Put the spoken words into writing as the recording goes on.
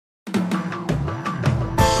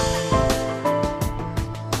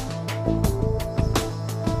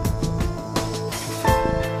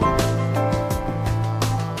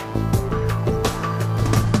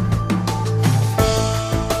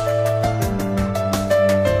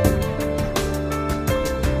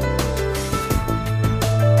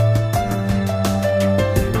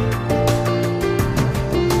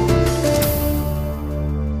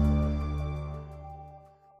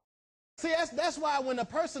when a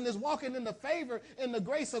person is walking in the favor and the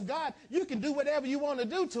grace of God, you can do whatever you want to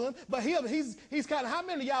do to him. But he's kind of, how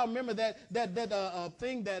many of y'all remember that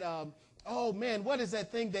thing that, oh man, what is that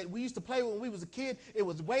thing that we used to play when we was a kid? It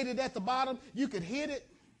was weighted at the bottom. You could hit it.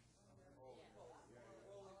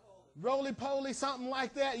 Roly-poly, something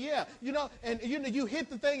like that, yeah. And you hit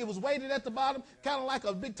the thing, it was weighted at the bottom, kind of like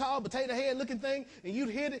a big, tall potato head looking thing, and you'd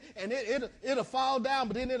hit it, and it'll fall down,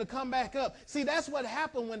 but then it'll come back up. See, that's what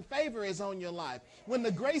happened when favor is on your life, when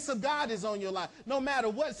the grace of God is on your life. No matter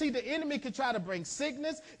what, see, the enemy can try to bring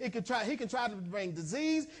sickness, he can try to bring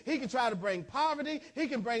disease, he can try to bring poverty, he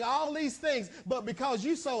can bring all these things, but because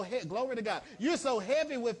you're so, glory to God, you're so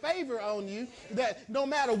heavy with favor on you that no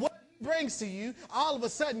matter what brings to you, all of a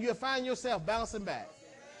sudden you'll find yourself bouncing back.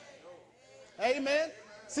 Amen.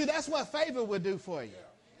 See, that's what favor will do for you.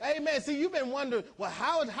 Amen. See, you've been wondering, well,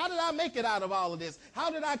 how did I make it out of all of this? How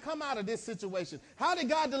did I come out of this situation? How did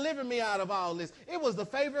God deliver me out of all this? It was the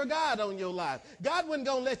favor of God on your life. God wasn't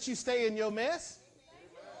going to let you stay in your mess.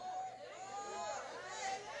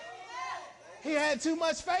 He had too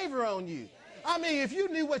much favor on you. I mean, if you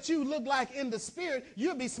knew what you looked like in the spirit,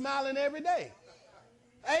 you'd be smiling every day.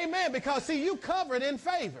 Amen. Because, see, you covered in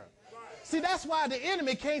favor. See, that's why the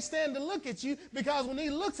enemy can't stand to look at you, because when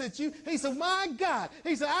he looks at you, he says, my God.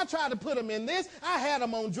 He said, I tried to put him in this. I had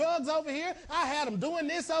him on drugs over here. I had him doing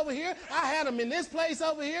this over here. I had him in this place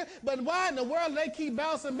over here. But why in the world they keep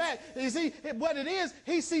bouncing back? You see, what it is,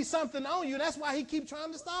 he sees something on you. That's why he keeps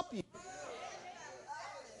trying to stop you.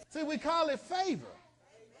 See, we call it favor.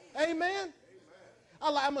 Amen.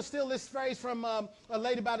 I'm going to steal this phrase from a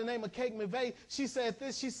lady by the name of Kate McVeigh. She said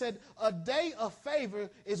this. She said, a day of favor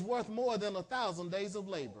is worth more than 1,000 days of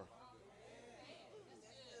labor.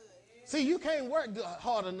 See, you can't work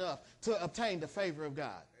hard enough to obtain the favor of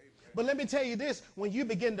God. But let me tell you this, when you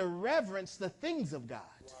begin to reverence the things of God,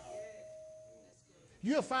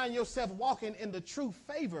 you'll find yourself walking in the true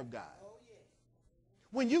favor of God.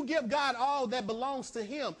 When you give God all that belongs to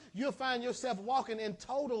him, you'll find yourself walking in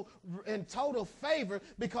total favor,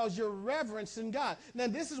 because you're reverencing God. Now,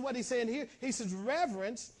 this is what he's saying here. He says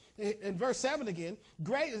reverence, in verse 7 again,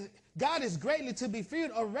 God is greatly to be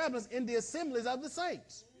feared or reverence in the assemblies of the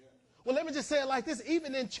saints. Well, let me just say it like this.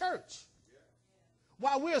 Even in church,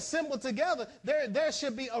 while we're assembled together, there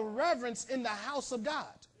should be a reverence in the house of God.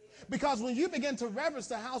 Because when you begin to reverence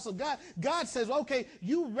the house of God, God says, okay,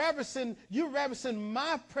 you reverencing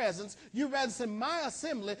my presence, you reverencing my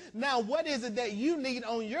assembly. Now, what is it that you need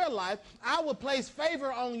on your life? I will place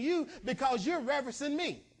favor on you because you're reverencing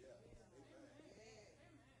me.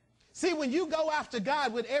 See, when you go after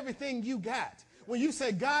God with everything you got, when you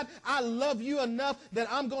say, God, I love you enough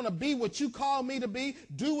that I'm going to be what you call me to be,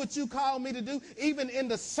 do what you call me to do, even in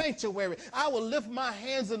the sanctuary. I will lift my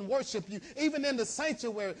hands and worship you. Even in the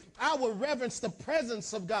sanctuary, I will reverence the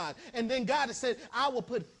presence of God. And then God has said, I will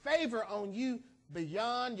put favor on you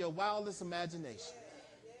beyond your wildest imagination.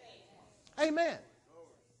 Amen.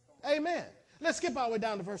 Amen. Let's skip all the way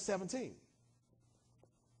down to verse 17.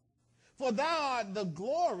 For thou art the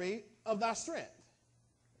glory of thy strength,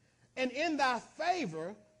 and in thy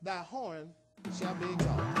favor thy horn shall be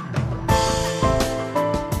exalted.